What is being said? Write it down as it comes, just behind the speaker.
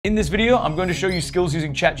In this video, I'm going to show you skills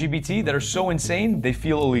using ChatGPT that are so insane, they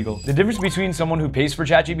feel illegal. The difference between someone who pays for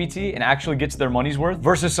ChatGPT and actually gets their money's worth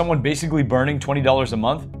versus someone basically burning $20 a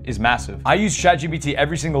month is massive. I use ChatGPT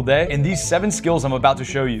every single day, and these 7 skills I'm about to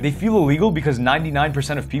show you, they feel illegal because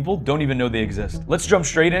 99% of people don't even know they exist. Let's jump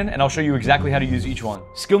straight in and I'll show you exactly how to use each one.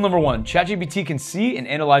 Skill number 1, ChatGPT can see and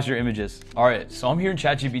analyze your images. All right, so I'm here in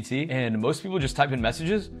ChatGPT and most people just type in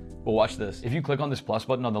messages. But watch this. If you click on this plus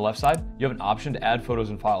button on the left side, you have an option to add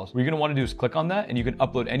photos and files. What you're gonna wanna do is click on that and you can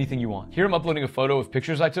upload anything you want. Here I'm uploading a photo of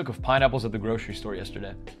pictures I took of pineapples at the grocery store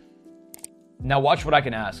yesterday. Now watch what I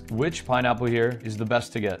can ask. Which pineapple here is the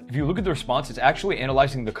best to get? If you look at the response, it's actually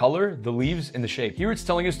analyzing the color, the leaves, and the shape. Here it's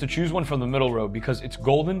telling us to choose one from the middle row because it's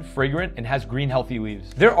golden, fragrant, and has green, healthy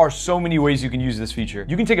leaves. There are so many ways you can use this feature.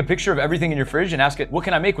 You can take a picture of everything in your fridge and ask it, what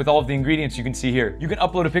can I make with all of the ingredients you can see here? You can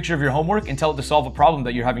upload a picture of your homework and tell it to solve a problem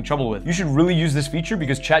that you're having trouble with. You should really use this feature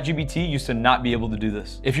because ChatGPT used to not be able to do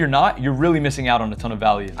this. If you're not, you're really missing out on a ton of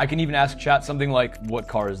value. I can even ask Chat something like, what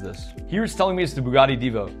car is this? Here it's telling me it's the Bugatti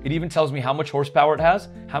Divo. It even tells me how much horsepower it has,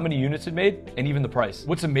 how many units it made, and even the price.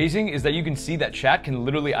 What's amazing is that you can see that Chat can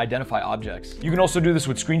literally identify objects. You can also do this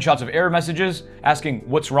with screenshots of error messages, asking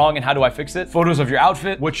what's wrong and how do I fix it, photos of your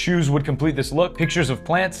outfit, what shoes would complete this look, pictures of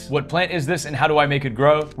plants, what plant is this and how do I make it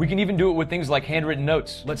grow. We can even do it with things like handwritten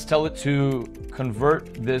notes. Let's tell it to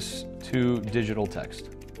convert this to digital text.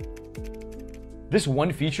 This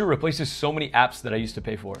one feature replaces so many apps that I used to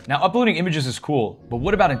pay for. Now, uploading images is cool, but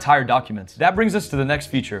what about entire documents? That brings us to the next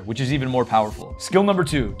feature, which is even more powerful. Skill number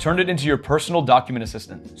 2, turn it into your personal document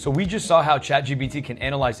assistant. So we just saw how ChatGPT can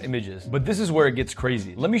analyze images, but this is where it gets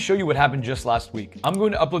crazy. Let me show you what happened just last week. I'm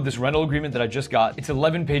going to upload this rental agreement that I just got. It's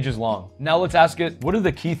 11 pages long. Now let's ask it, what are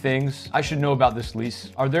the key things I should know about this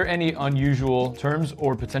lease? Are there any unusual terms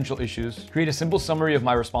or potential issues? Create a simple summary of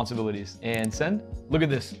my responsibilities and send. Look at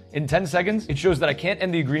this. In 10 seconds, it shows that I can't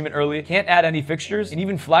end the agreement early, can't add any fixtures, and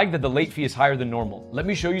even flag that the late fee is higher than normal. Let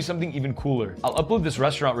me show you something even cooler. I'll upload this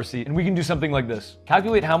restaurant receipt and we can do something like this.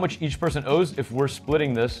 Calculate how much each person owes if we're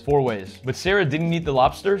splitting this 4 ways. But Sarah didn't eat the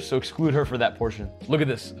lobster, so exclude her for that portion. Look at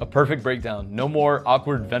this, a perfect breakdown. No more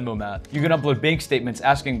awkward Venmo math. You can upload bank statements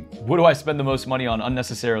asking, what do I spend the most money on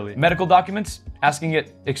unnecessarily? Medical documents, asking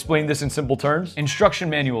it, explain this in simple terms. Instruction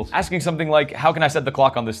manuals, asking something like, how can I set the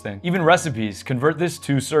clock on this thing? Even recipes, convert this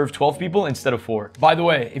to serve 12 people instead of 4. By the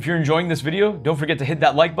way, if you're enjoying this video, don't forget to hit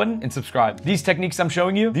that like button and subscribe. These techniques I'm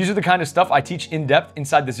showing you, these are the kind of stuff I teach in depth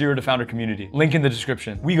inside the Zero to Founder community. Link in the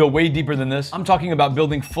description. We go way deeper than this. I'm talking about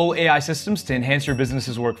building full AI systems to enhance your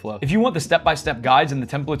business's workflow. If you want the step-by-step guides and the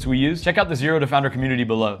templates we use, check out the Zero to Founder community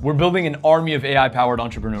below. We're building an army of AI-powered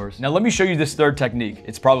entrepreneurs. Now let me show you this third technique.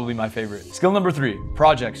 It's probably my favorite. Skill number 3,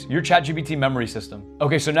 projects, your ChatGPT memory system.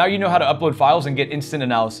 Okay, so now you know how to upload files and get instant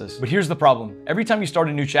analysis. But here's the problem. Every time you start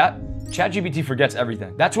a new chat, ChatGPT forgets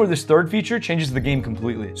everything. That's where this third feature changes the game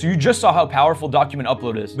completely. So you just saw how powerful document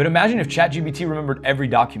upload is, but imagine if ChatGPT remembered every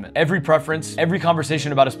document, every preference, every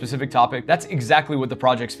conversation about a specific topic. That's exactly what the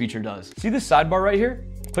projects feature does. See this sidebar right here?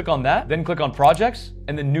 Click on that, then click on projects,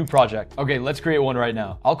 and then new project. Okay, let's create one right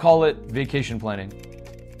now. I'll call it vacation planning.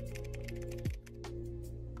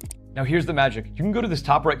 Now here's the magic. You can go to this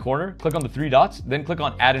top right corner, click on the 3 dots, then click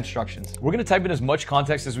on add instructions. We're gonna type in as much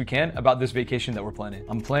context as we can about this vacation that we're planning.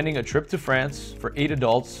 I'm planning a trip to France for 8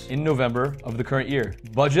 adults in November of the current year.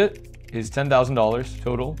 Budget is $10,000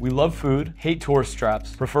 total. We love food, hate tourist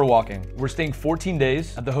traps, prefer walking. We're staying 14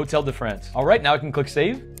 days at the Hotel de France. All right, now I can click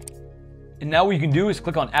save. And now what you can do is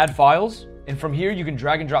click on add files. And from here, you can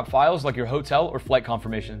drag and drop files like your hotel or flight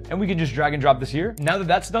confirmation. And we can just drag and drop this here. Now that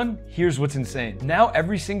that's done, here's what's insane. Now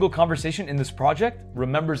every single conversation in this project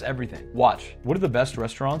remembers everything. Watch. What are the best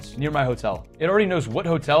restaurants near my hotel? It already knows what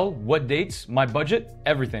hotel, what dates, my budget,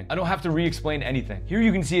 everything. I don't have to re-explain anything. Here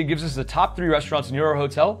you can see it gives us the top 3 restaurants near our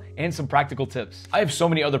hotel and some practical tips. I have so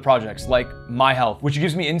many other projects like My Health, which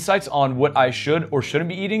gives me insights on what I should or shouldn't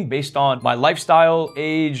be eating based on my lifestyle,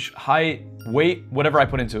 age, height, weight, whatever I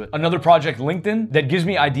put into it. Another project, LinkedIn, that gives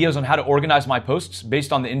me ideas on how to organize my posts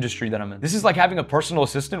based on the industry that I'm in. This is like having a personal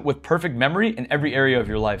assistant with perfect memory in every area of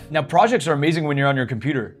your life. Now, projects are amazing when you're on your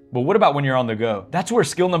computer, but what about when you're on the go? That's where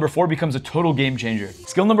skill number 4 becomes a total game changer.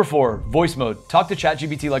 Skill number 4, voice mode. Talk to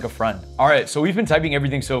ChatGPT like a friend. All right, so we've been typing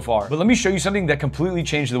everything so far, but let me show you something that completely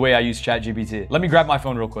changed the way I use ChatGPT. Let me grab my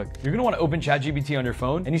phone real quick. You're gonna wanna open ChatGPT on your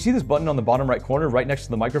phone, and you see this button on the bottom right corner right next to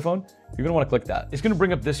the microphone? You're gonna wanna click that. It's gonna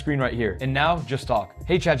bring up this screen right here. And now, just talk.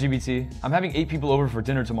 Hey ChatGPT, I'm having 8 people over for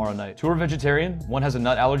dinner tomorrow night. 2 are vegetarian, 1 has a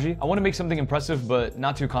nut allergy. I wanna make something impressive, but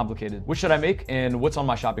not too complicated. What should I make, and what's on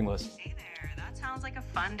my shopping list? Hey there, that sounds Sounds like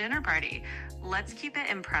a fun dinner party. Let's keep it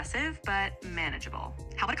impressive, but manageable.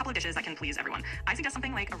 How about a couple of dishes that can please everyone? I suggest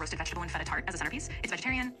something like a roasted vegetable and feta tart as a centerpiece. It's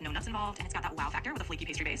vegetarian, no nuts involved, and it's got that wow factor with a flaky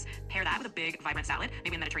pastry base. Pair that with a big, vibrant salad,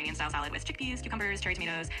 maybe a Mediterranean-style salad with chickpeas, cucumbers, cherry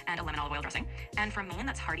tomatoes, and a lemon olive oil dressing. And for a main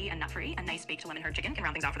that's hearty and nut-free, a nice baked lemon herb chicken can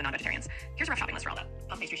round things out for the non-vegetarians. Here's a rough shopping list for all that.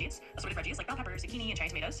 Puff pastry cheese, assorted veggies like bell peppers, zucchini, and cherry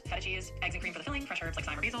tomatoes, feta cheese, eggs and cream for the filling, fresh herbs like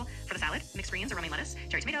thyme or basil. For the salad, mixed greens or romaine lettuce,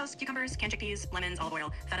 cherry tomatoes, cucumbers, canned chickpeas, lemons, olive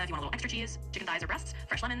oil, feta if you want a little extra cheese, chicken thighs or breasts,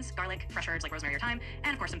 fresh lemons, garlic, fresh herbs like rosemary or thyme,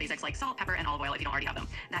 and of course some basics like salt, pepper, and olive oil if you don't already have them.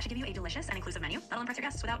 That should give you a delicious and inclusive menu that'll impress your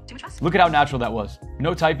guests without too much fuss. Look at how natural that was.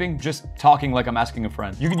 No typing, just talking like I'm asking a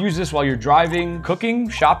friend. You can use this while you're driving, cooking,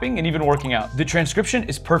 shopping, and even working out. The transcription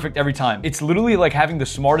is perfect every time. It's literally like having the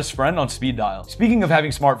smartest friend on speed dial. Speaking of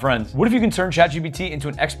having smart friends, what if you can turn ChatGPT into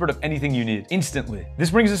an expert of anything you need instantly?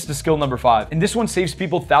 This brings us to skill number 5, and this one saves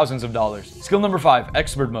people thousands of dollars. Skill number 5,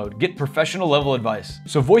 expert mode. Get professional level advice.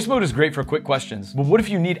 So voice mode is great for quick questions, but what if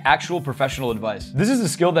you need actual professional advice? This is a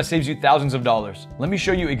skill that saves you thousands of dollars. Let me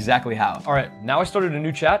show you exactly how. All right, now I started a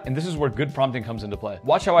new chat, and this is where good prompting comes into play.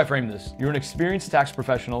 Watch how I frame this. You're an experienced tax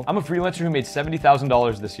professional. I'm a freelancer who made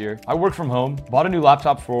 $70,000 this year. I work from home, bought a new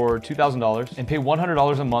laptop for $2,000, and pay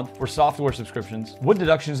 $100 a month for software subscriptions. What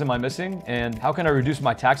deductions am I missing, and how can I reduce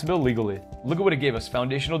my tax bill legally? Look at what it gave us: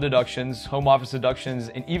 foundational deductions, home office deductions,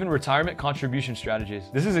 and even retirement contribution strategies.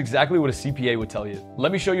 This is exactly what a CPA would tell you.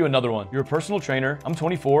 Let me show you another one. You're a personal trainer. I'm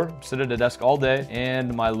 24, sit at a desk all day,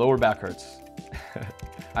 and my lower back hurts.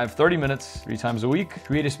 I have 30 minutes, 3 times a week.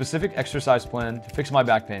 Create a specific exercise plan to fix my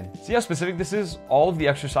back pain. See how specific this is? All of the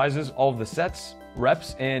exercises, all of the sets,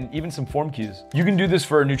 reps, and even some form cues. You can do this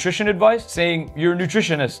for nutrition advice, saying, you're a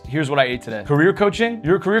nutritionist, here's what I ate today. Career coaching,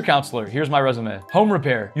 you're a career counselor, here's my resume. Home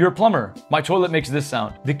repair, you're a plumber, my toilet makes this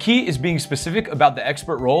sound. The key is being specific about the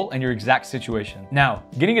expert role and your exact situation. Now,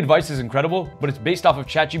 getting advice is incredible, but it's based off of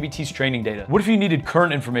ChatGPT's training data. What if you needed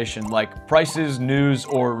current information like prices, news,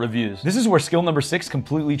 or reviews? This is where skill number 6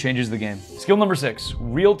 completely changes the game. Skill number 6,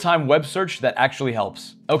 real-time web search that actually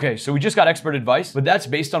helps. Okay, so we just got expert advice, but that's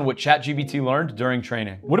based on what ChatGPT learned during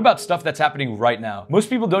training. What about stuff that's happening right now? Most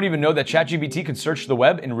people don't even know that ChatGPT can search the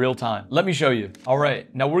web in real time. Let me show you. All right,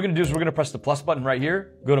 now what we're gonna do is we're gonna press the plus button right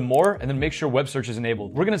here, go to more, and then make sure web search is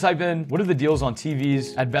enabled. We're gonna type in, what are the deals on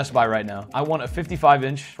TVs at Best Buy right now? I want a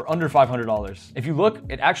 55-inch for under $500. If you look,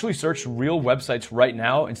 it actually searched real websites right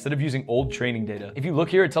now instead of using old training data. If you look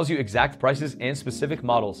here, it tells you exact prices and specific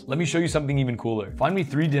models. Let me show you something even cooler. Find me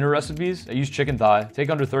 3 dinner recipes that use chicken thigh, take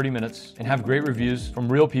under 30 minutes, and have great reviews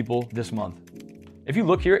from real people this month. If you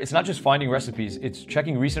look here, it's not just finding recipes, it's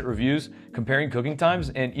checking recent reviews, comparing cooking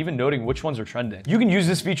times, and even noting which ones are trending. You can use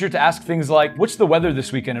this feature to ask things like, what's the weather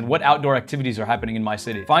this weekend and what outdoor activities are happening in my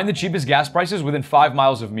city? Find the cheapest gas prices within 5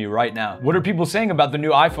 miles of me right now. What are people saying about the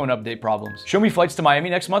new iPhone update problems? Show me flights to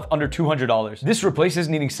Miami next month under $200. This replaces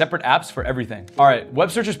needing separate apps for everything. All right,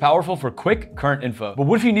 web search is powerful for quick, current info. But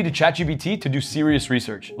what if you need a ChatGPT to do serious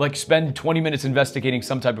research? Like spend 20 minutes investigating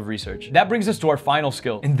some type of research. That brings us to our final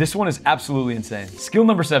skill, and this one is absolutely insane. Skill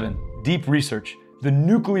number 7, deep research. The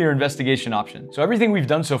nuclear investigation option. So everything we've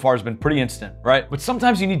done so far has been pretty instant, right? But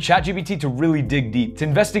sometimes you need ChatGPT to really dig deep, to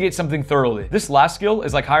investigate something thoroughly. This last skill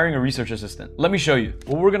is like hiring a research assistant. Let me show you.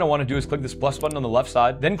 What we're gonna wanna do is click this plus button on the left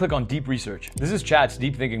side, then click on deep research. This is Chat's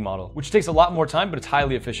deep thinking model, which takes a lot more time, but it's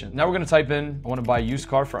highly efficient. Now we're gonna type in, I wanna buy a used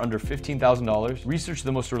car for under $15,000, research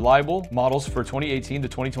the most reliable models for 2018 to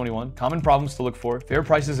 2021, common problems to look for, fair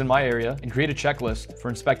prices in my area, and create a checklist for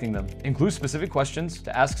inspecting them. Include specific questions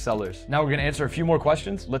to ask sellers. Now we're gonna answer a few more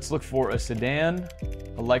questions. Let's look for a sedan,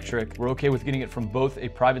 electric. We're okay with getting it from both a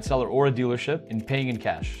private seller or a dealership and paying in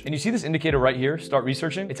cash. And you see this indicator right here, start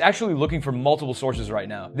researching? It's actually looking for multiple sources right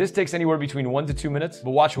now. This takes anywhere between 1 to 2 minutes,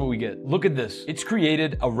 but watch what we get. Look at this. It's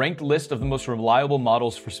created a ranked list of the most reliable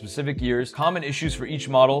models for specific years, common issues for each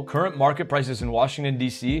model, current market prices in Washington,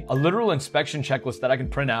 D.C., a literal inspection checklist that I can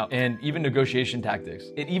print out, and even negotiation tactics.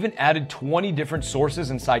 It even added 20 different sources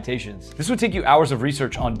and citations. This would take you hours of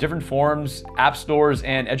research on different forums, app stores,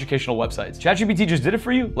 and educational websites. ChatGPT just did it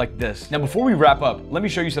for you like this. Now, before we wrap up, let me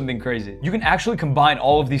show you something crazy. You can actually combine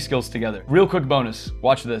all of these skills together. Real quick bonus,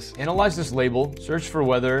 watch this. Analyze this label, search for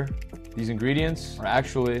whether these ingredients are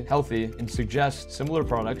actually healthy and suggest similar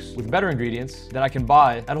products with better ingredients that I can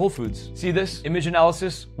buy at Whole Foods. See this? Image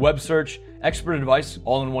analysis, web search, expert advice,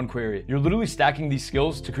 all in one query. You're literally stacking these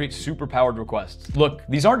skills to create super powered requests. Look,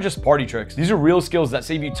 these aren't just party tricks. These are real skills that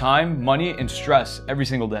save you time, money, and stress every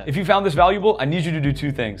single day. If you found this valuable, I need you to do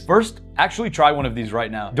 2 things. First, Actually try one of these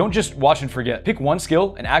right now. Don't just watch and forget. Pick one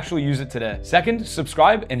skill and actually use it today. Second,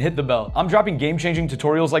 subscribe and hit the bell. I'm dropping game-changing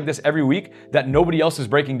tutorials like this every week that nobody else is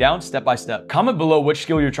breaking down step by step. Comment below which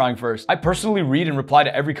skill you're trying first. I personally read and reply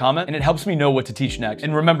to every comment, and it helps me know what to teach next.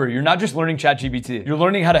 And remember, you're not just learning ChatGPT. You're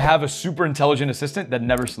learning how to have a super intelligent assistant that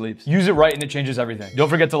never sleeps. Use it right and it changes everything. Don't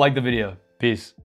forget to like the video. Peace.